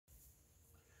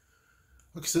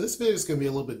Okay, so this video is going to be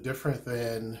a little bit different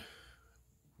than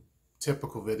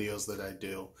typical videos that I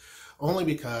do, only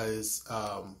because,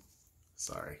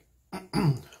 sorry,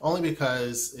 only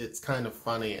because it's kind of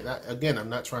funny. And again, I'm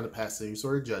not trying to pass any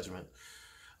sort of judgment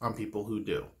on people who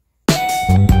do.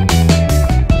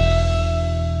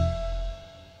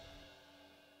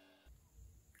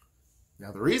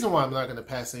 Now, the reason why I'm not going to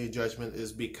pass any judgment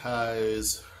is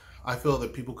because I feel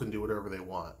that people can do whatever they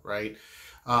want, right?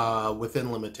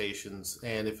 Within limitations.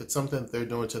 And if it's something that they're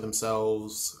doing to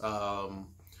themselves,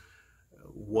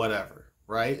 whatever,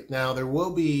 right? Now, there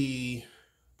will be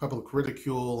public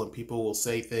ridicule and people will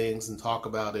say things and talk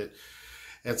about it.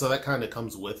 And so that kind of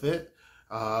comes with it.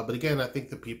 But again, I think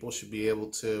that people should be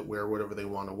able to wear whatever they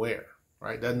want to wear,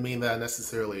 right? Doesn't mean that I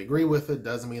necessarily agree with it.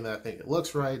 Doesn't mean that I think it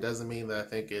looks right. Doesn't mean that I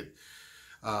think it's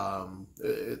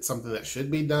something that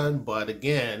should be done. But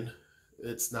again,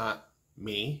 it's not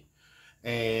me.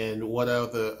 And what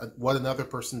another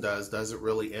person doesn't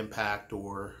really impact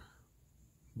or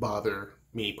bother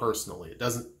me personally. It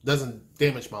doesn't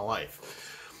damage my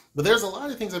life. But there's a lot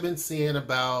of things I've been seeing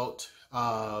about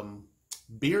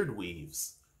beard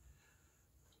weaves.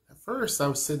 At first, I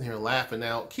was sitting here laughing.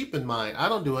 Now, keep in mind, I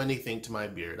don't do anything to my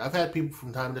beard. I've had people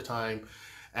from time to time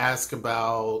ask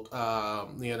about,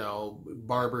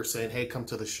 barber saying, hey, come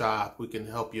to the shop, we can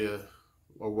help you,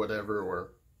 or whatever,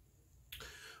 or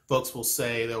folks will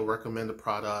say they'll recommend a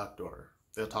product or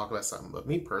they'll talk about something. But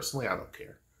me personally, I don't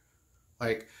care.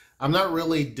 Like, I'm not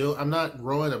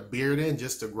growing a beard in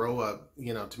just to grow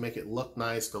to make it look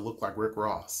nice, to look like Rick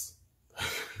Ross.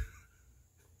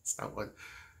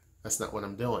 That's not what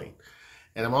I'm doing.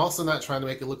 And I'm also not trying to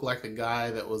make it look like the guy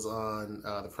that was on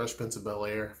the Fresh Prince of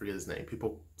Bel-Air. I forget his name.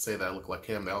 People say that I look like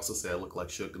him. They also say I look like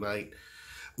Suge Knight.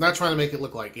 I'm not trying to make it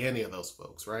look like any of those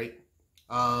folks, right?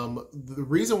 The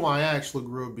reason why I actually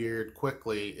grew a beard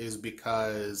quickly is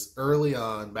because early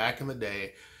on, back in the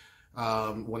day,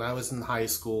 when I was in high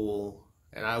school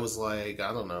and I was like,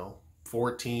 I don't know,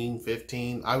 14,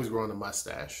 15, I was growing a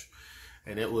mustache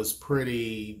and it was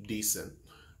pretty decent,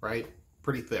 right?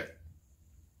 Pretty thick.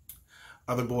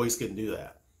 Other boys couldn't do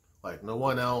that. Like, no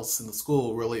one else in the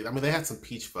school really, I mean, they had some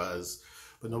peach fuzz,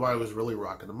 but nobody was really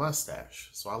rocking a mustache.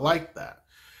 So I liked that.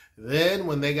 Then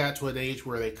when they got to an age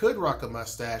where they could rock a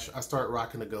mustache, I started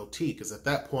rocking a goatee, because at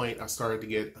that point I started to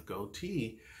get a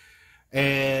goatee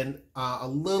and a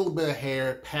little bit of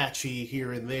hair patchy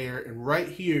here and there, and right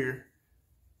here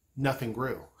nothing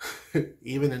grew.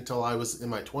 Even until I was in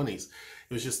my 20s,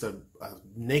 it was just a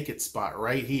naked spot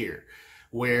right here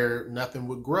where nothing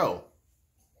would grow.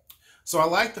 So I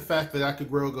like the fact that I could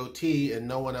grow a goatee and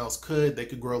no one else could. They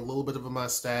could grow a little bit of a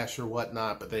mustache or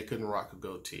whatnot, but they couldn't rock a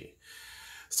goatee.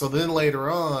 So then later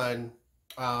on,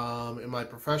 in my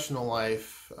professional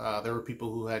life, there were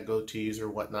people who had goatees or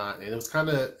whatnot. And it was kind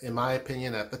of, in my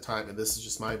opinion at the time, and this is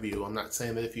just my view, I'm not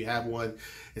saying that if you have one,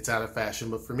 it's out of fashion,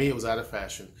 but for me, it was out of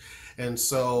fashion. And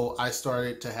so I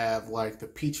started to have like the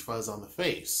peach fuzz on the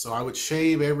face. So I would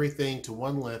shave everything to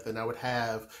one length and I would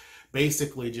have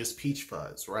basically just peach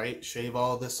fuzz, right? Shave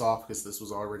all this off because this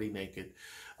was already naked.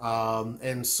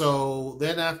 And so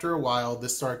then after a while,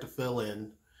 this started to fill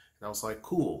in. And I was like,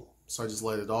 cool. So I just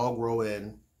let it all grow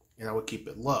in and I would keep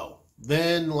it low.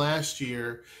 Then last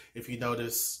year, if you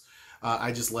notice,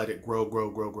 I just let it grow.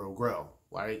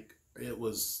 Like, it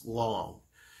was long.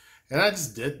 And I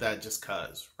just did that just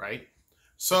cause, right?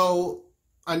 So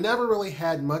I never really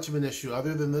had much of an issue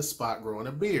other than this spot growing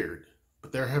a beard.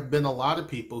 But there have been a lot of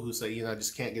people who say, I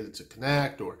just can't get it to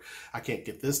connect, or I can't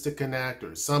get this to connect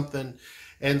or something.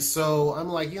 And so I'm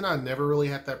like, I never really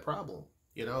had that problem.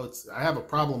 I have a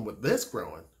problem with this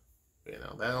growing.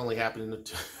 That only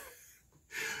happened,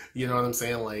 you know what I'm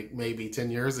saying? Like maybe 10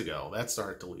 years ago, that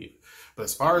started to leave. But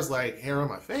as far as like hair on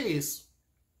my face,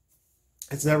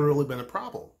 it's never really been a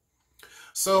problem.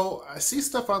 So I see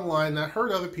stuff online, and I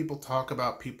heard other people talk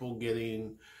about people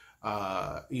getting,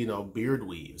 beard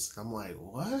weaves. I'm like,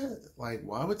 what? Like,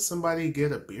 why would somebody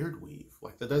get a beard weave?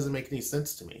 Like, that doesn't make any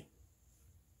sense to me.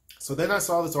 So then I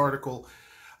saw this article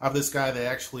of this guy that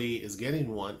actually is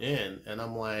getting one in, and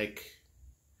I'm like,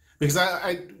 because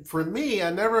for me,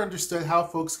 I never understood how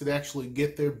folks could actually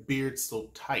get their beards so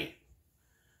tight,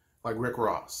 like Rick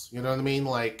Ross. You know what I mean?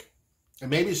 Like, and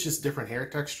maybe it's just different hair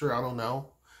texture. I don't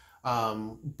know.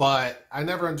 But I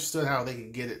never understood how they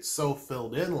could get it so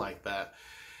filled in like that.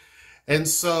 And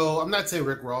so I'm not saying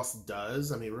Rick Ross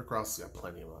does. I mean, Rick Ross has got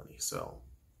plenty of money. So,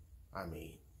 I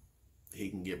mean, he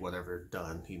can get whatever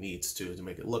done he needs to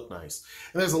make it look nice.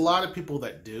 And there's a lot of people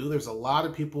that do. There's a lot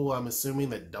of people, I'm assuming,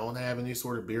 that don't have any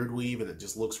sort of beard weave and it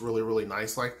just looks really, really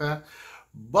nice like that.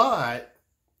 But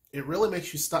it really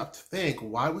makes you stop to think,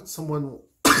 why would someone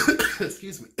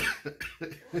Excuse me.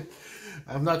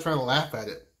 I'm not trying to laugh at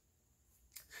it.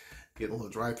 Getting a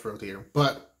little dry throat here.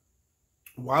 But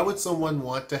why would someone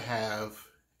want to have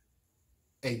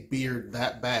a beard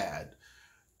that bad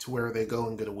to where they go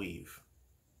and get a weave?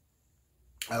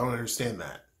 I don't understand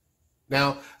that.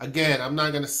 Now, again, I'm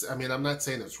not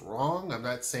saying it's wrong. I'm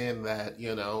not saying that,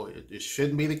 it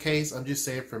shouldn't be the case. I'm just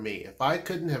saying for me, if I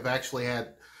couldn't have actually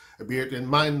had a beard, and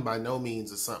mine by no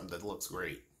means is something that looks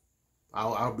great.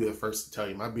 I'll be the first to tell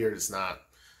you, my beard is not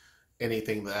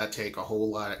anything that I take a whole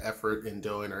lot of effort in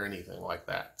doing or anything like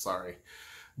that. Sorry.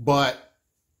 But,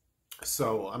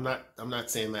 so I'm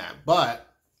not saying that. But,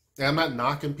 and I'm not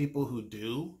knocking people who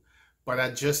do, but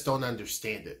I just don't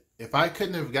understand it. If I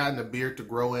couldn't have gotten a beard to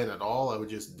grow in at all, I would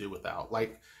just do without.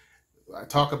 Like I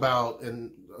talk about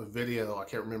in a video, I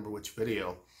can't remember which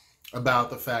video, about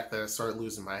the fact that I started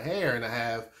losing my hair and I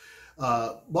have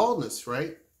baldness,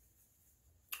 right?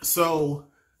 So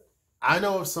I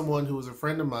know of someone who was a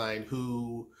friend of mine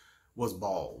who was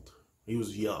bald. He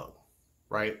was young,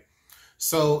 right?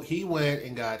 So he went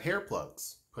and got hair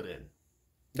plugs put in.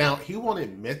 Now, he won't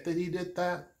admit that he did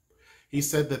that. He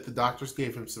said that the doctors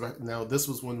gave him some, now this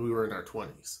was when we were in our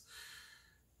 20s,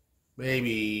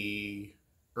 maybe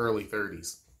early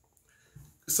 30s.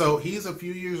 So he's a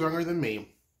few years younger than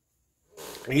me.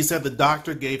 And he said the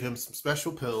doctor gave him some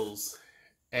special pills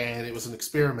and it was an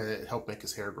experiment that helped make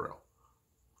his hair grow.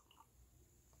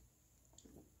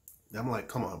 I'm like,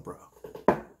 come on, bro.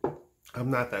 I'm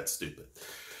not that stupid.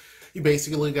 He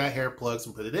basically got hair plugs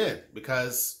and put it in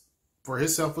because for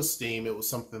his self-esteem, it was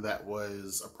something that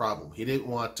was a problem. He didn't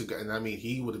want to go, and I mean,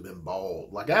 he would have been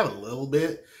bald. Like, I have a little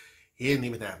bit. He didn't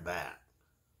even have that.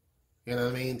 You know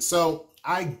what I mean? So,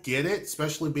 I get it,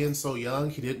 especially being so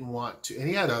young. He didn't want to, and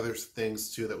he had other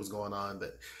things, too, that was going on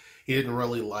that he didn't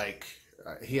really like.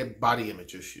 He had body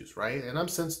image issues, right? And I'm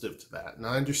sensitive to that, and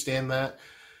I understand that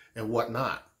and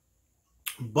whatnot.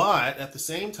 But, at the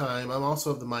same time, I'm also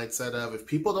of the mindset of, if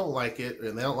people don't like it,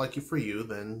 and they don't like you for you,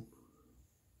 then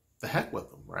the heck with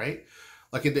them, right?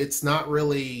 Like it's not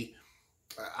really,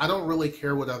 I don't really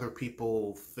care what other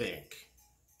people think.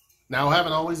 Now, I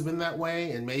haven't always been that way,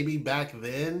 and maybe back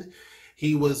then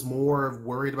he was more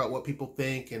worried about what people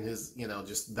think and his,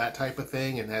 just that type of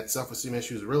thing, and had self-esteem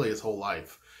issues really his whole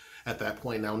life at that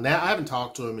point. Now I haven't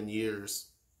talked to him in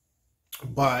years,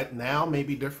 but now may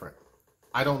be different.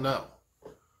 I don't know.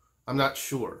 I'm not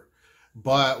sure.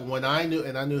 But when I knew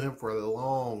him for a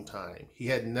long time, he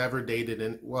had never dated,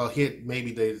 he had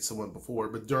maybe dated someone before,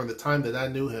 but during the time that I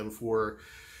knew him for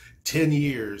 10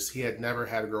 years, he had never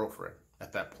had a girlfriend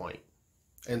at that point.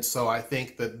 And so I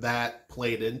think that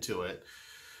played into it.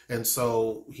 And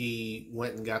so he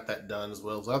went and got that done as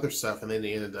well as other stuff. And then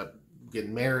he ended up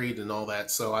getting married and all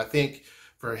that. So I think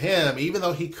for him, even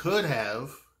though he could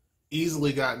have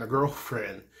easily gotten a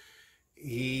girlfriend,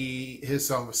 his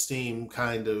self-esteem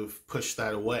kind of pushed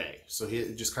that away. So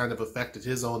it just kind of affected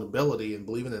his own ability and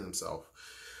believing in himself.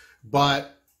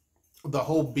 But the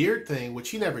whole beard thing, which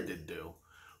he never did do,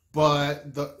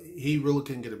 but he really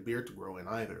couldn't get a beard to grow in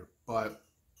either. But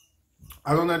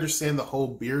I don't understand the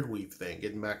whole beard weave thing,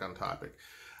 getting back on topic.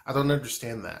 I don't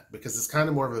understand that because it's kind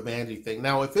of more of a vanity thing.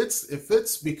 Now, if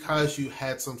it's because you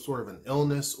had some sort of an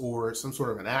illness or some sort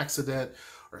of an accident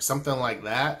or something like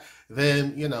that,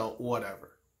 then,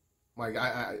 whatever. Like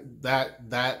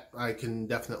that I can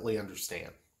definitely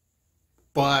understand.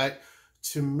 But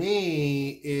to me,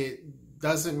 it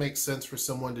doesn't make sense for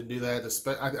someone to do that.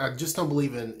 I just don't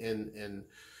believe in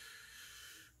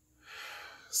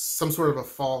some sort of a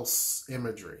false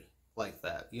imagery like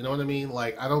that. You know what I mean?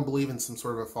 Like, I don't believe in some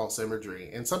sort of a false imagery.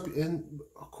 And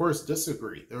of course,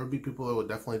 disagree. There would be people that would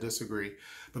definitely disagree.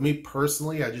 But me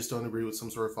personally, I just don't agree with some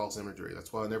sort of false imagery.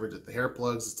 That's why I never did the hair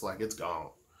plugs. It's like, it's gone.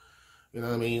 You know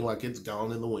what I mean? Like, it's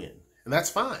gone in the wind. And that's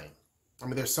fine. I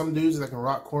mean, there's some dudes that can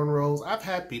rock cornrows. I've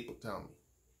had people tell me.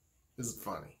 This is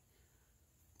funny.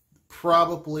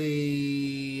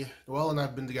 Probably, and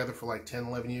I've been together for like 10,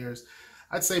 11 years.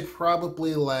 I'd say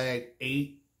probably like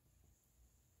 8.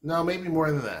 No, maybe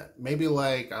more than that. Maybe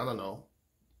like, I don't know,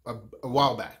 a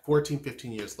while back, 14,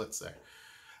 15 years, let's say.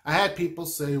 I had people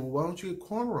say, well, why don't you get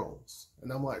cornrows?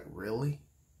 And I'm like, really?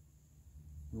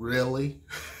 Really?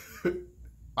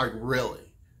 Like,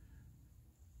 really?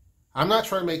 I'm not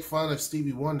trying to make fun of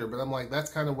Stevie Wonder, but I'm like,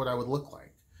 that's kind of what I would look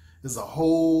like. There's a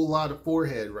whole lot of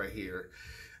forehead right here.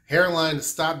 Hairline to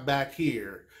stop back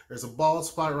here. There's a bald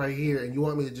spot right here, and you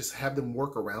want me to just have them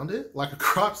work around it? Like a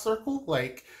crop circle?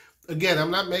 Like, again,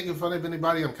 I'm not making fun of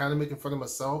anybody. I'm kind of making fun of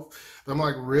myself. But I'm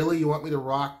like, really? You want me to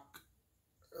rock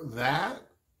that?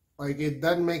 Like, it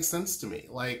doesn't make sense to me.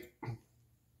 Like,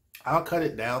 I'll cut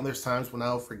it down. There's times when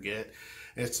I'll forget.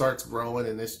 It starts growing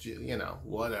and it's,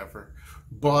 whatever.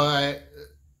 But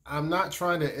I'm not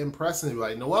trying to impress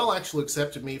anybody. Noelle actually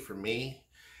accepted me for me,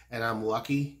 and I'm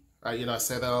lucky. I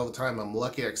say that all the time. I'm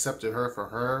lucky I accepted her for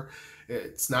her.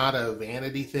 It's not a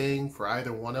vanity thing for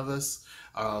either one of us.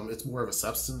 It's more of a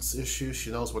substance issue.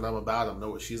 She knows what I'm about. I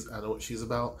know what she's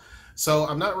about. So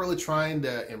I'm not really trying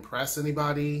to impress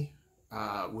anybody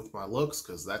with my looks,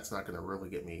 because that's not going to really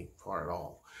get me far at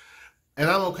all. And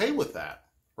I'm okay with that,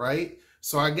 right?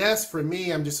 So I guess for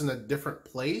me, I'm just in a different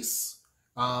place.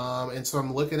 And so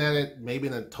I'm looking at it maybe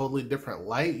in a totally different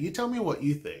light. You tell me what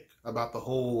you think about the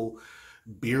whole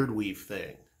beard weave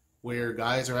thing, where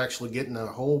guys are actually getting a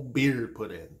whole beard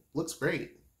put in. Looks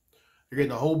great. You're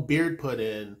getting a whole beard put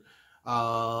in,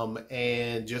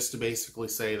 and just to basically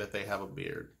say that they have a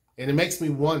beard. And it makes me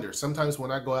wonder, sometimes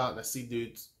when I go out and I see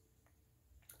dudes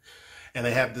and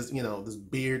they have this, this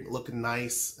beard looking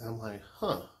nice, and I'm like,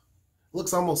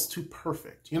 looks almost too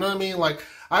perfect. You know what I mean? Like,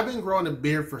 I've been growing a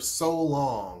beard for so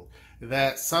long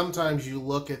that sometimes you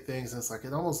look at things and it's like,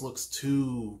 it almost looks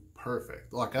too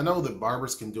perfect. Like, I know that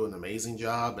barbers can do an amazing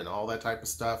job and all that type of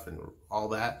stuff and all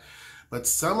that, but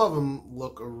some of them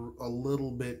look a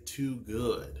little bit too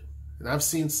good. And I've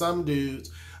seen some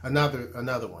dudes,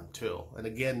 another one too. And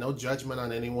again, no judgment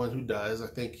on anyone who does. I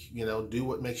think, do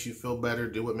what makes you feel better,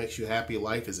 do what makes you happy.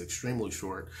 Life is extremely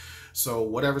short. So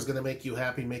whatever's going to make you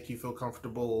happy, make you feel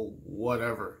comfortable,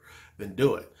 whatever, then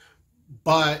do it.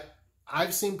 But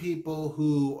I've seen people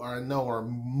who are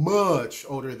much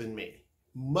older than me,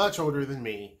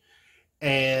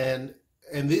 and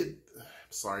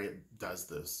sorry, it does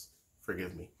this.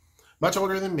 Forgive me. Much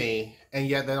older than me, and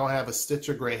yet they don't have a stitch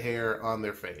of gray hair on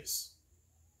their face.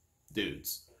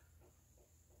 Dudes.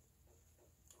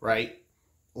 Right?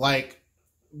 Like,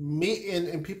 me,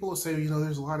 and people will say,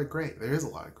 there's a lot of gray. There is a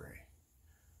lot of gray.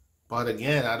 But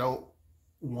again, I don't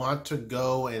want to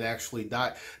go and actually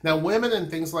dye. Now, women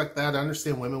and things like that, I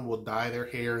understand women will dye their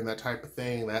hair and that type of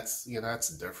thing. That's,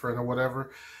 that's different or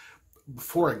whatever.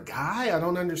 For a guy, I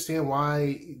don't understand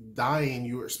why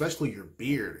dyeing especially your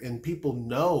beard, and people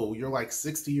know you're like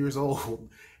 60 years old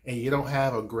and you don't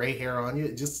have a gray hair on you.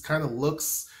 It just kind of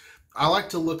looks, I like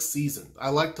to look seasoned. I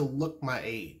like to look my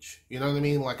age. You know what I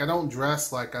mean? Like, I don't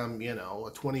dress like I'm, a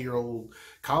 20-year-old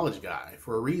college guy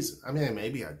for a reason. I mean,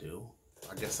 maybe I do.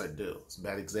 I guess I do. It's a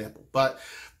bad example. But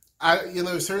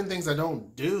there's certain things I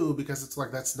don't do because it's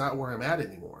like, that's not where I'm at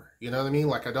anymore. You know what I mean?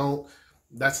 Like,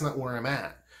 that's not where I'm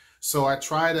at. So I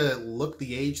try to look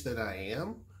the age that I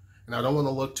am, and I don't want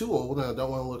to look too old, and I don't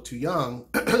want to look too young,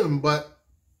 but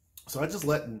so I just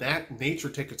let nature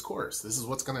take its course. This is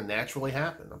what's going to naturally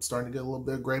happen. I'm starting to get a little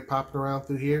bit of gray popping around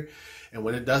through here, and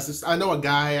when it does this, I know a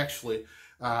guy actually,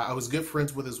 I was good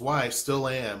friends with his wife, still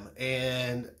am,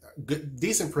 and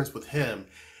decent friends with him,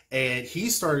 and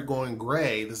he started going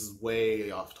gray. This is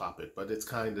way off topic, but it's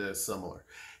kind of similar.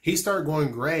 He started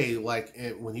going gray like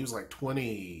when he was like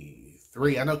 23.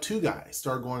 I know two guys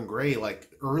started going gray like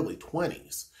early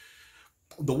 20s.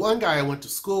 The one guy I went to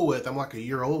school with, I'm like a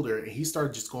year older, and he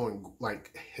started just going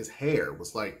like, his hair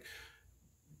was like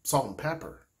salt and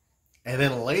pepper. And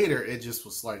then later it just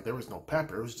was like, there was no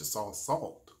pepper. It was just all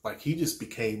salt. Like, he just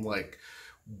became like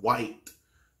white.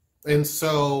 And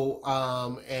so,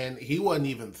 and he wasn't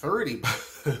even 30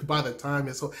 by the time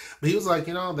but he was like,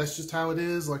 that's just how it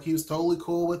is. Like, he was totally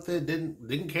cool with it.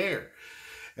 Didn't care.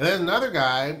 And then another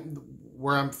guy,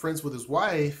 where I'm friends with his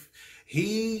wife,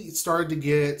 he started to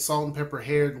get salt and pepper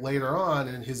hair later on,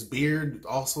 and his beard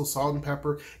also salt and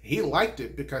pepper. He liked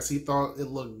it because he thought it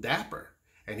looked dapper.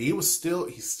 And he's still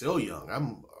young.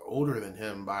 I'm older than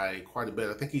him by quite a bit.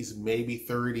 I think he's maybe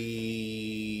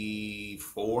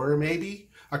 34, maybe.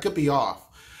 I could be off.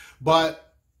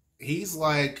 But he's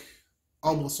like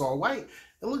almost all white.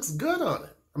 It looks good on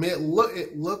it. I mean,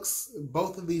 it looks,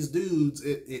 both of these dudes,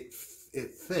 it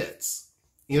fits.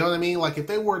 You know what I mean? Like, if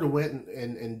they were to went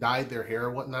and dyed their hair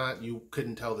or whatnot, you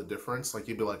couldn't tell the difference. Like,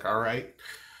 you'd be like, all right,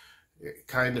 it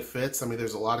kind of fits. I mean,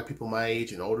 there's a lot of people my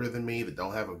age and older than me that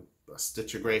don't have a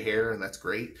stitch of gray hair, and that's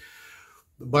great.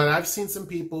 But I've seen some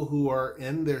people who are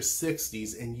in their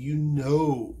 60s, and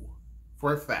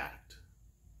for a fact,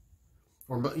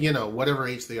 or, whatever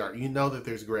age they are, that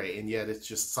there's gray, and yet it's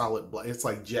just solid black. It's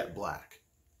like jet black.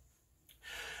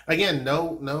 Again,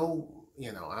 no,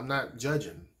 I'm not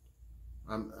judging.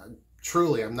 I'm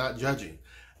not judging.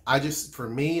 For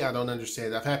me, I don't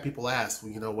understand. I've had people ask,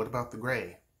 well, what about the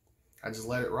gray? I just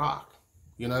let it rock.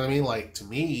 You know what I mean? Like, to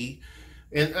me,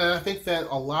 and I think that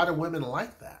a lot of women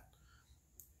like that.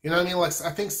 You know what I mean? Like, I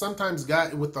think sometimes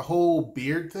with the whole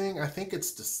beard thing, I think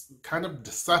it's kind of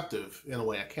deceptive in a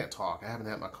way. I can't talk. I haven't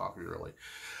had my coffee really.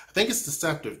 I think it's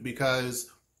deceptive because,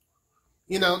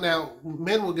 Now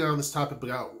men will get on this topic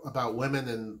about women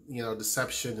and,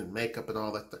 deception and makeup and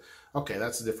all that. Okay,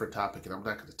 that's a different topic, and I'm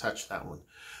not going to touch that one.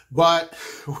 But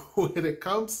when it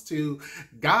comes to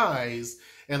guys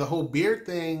and the whole beard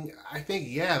thing, I think,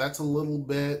 yeah, that's a little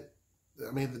bit,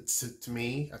 I mean, to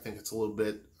me, I think it's a little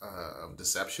bit of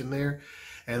deception there.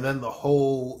 And then the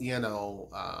whole,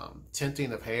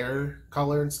 tinting of hair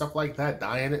color and stuff like that,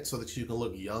 dyeing it so that you can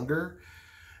look younger.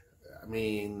 I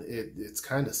mean, it's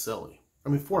kind of silly. I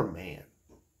mean, for a man,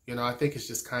 I think it's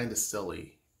just kind of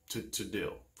silly to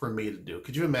do, for me to do.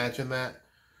 Could you imagine that?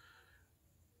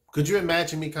 Could you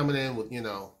imagine me coming in with,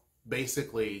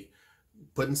 basically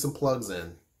putting some plugs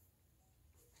in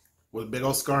with a big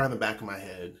old scar on the back of my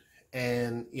head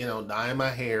and, dyeing my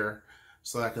hair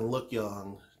so that I can look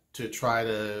young to try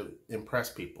to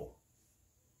impress people?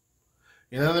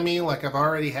 You know what I mean? Like, I've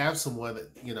already have someone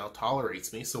that,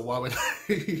 tolerates me. So why would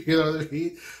I, you know what I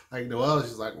mean? Like, Noelle's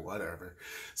just like, whatever.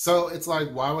 So it's like,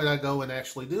 why would I go and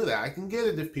actually do that? I can get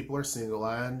it if people are single.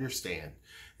 I understand.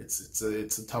 It's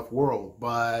a tough world,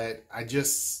 but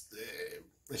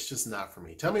it's just not for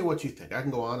me. Tell me what you think. I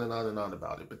can go on and on and on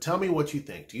about it, but tell me what you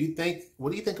think.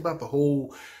 What do you think about the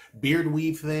whole beard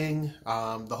weave thing?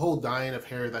 The whole dyeing of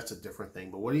hair, that's a different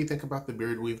thing. But what do you think about the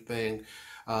beard weave thing?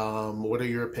 What are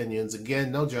your opinions?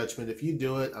 Again, no judgment. If you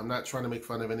do it, I'm not trying to make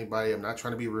fun of anybody. I'm not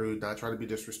trying to be rude, not trying to be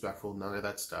disrespectful, none of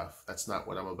that stuff. That's not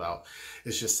what I'm about.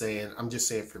 I'm just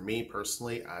saying for me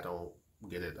personally, I don't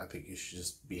get it. I think you should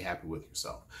just be happy with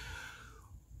yourself.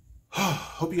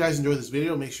 Hope you guys enjoyed this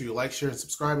video. Make sure you like, share, and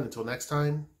subscribe. And until next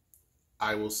time,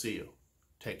 I will see you.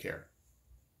 Take care.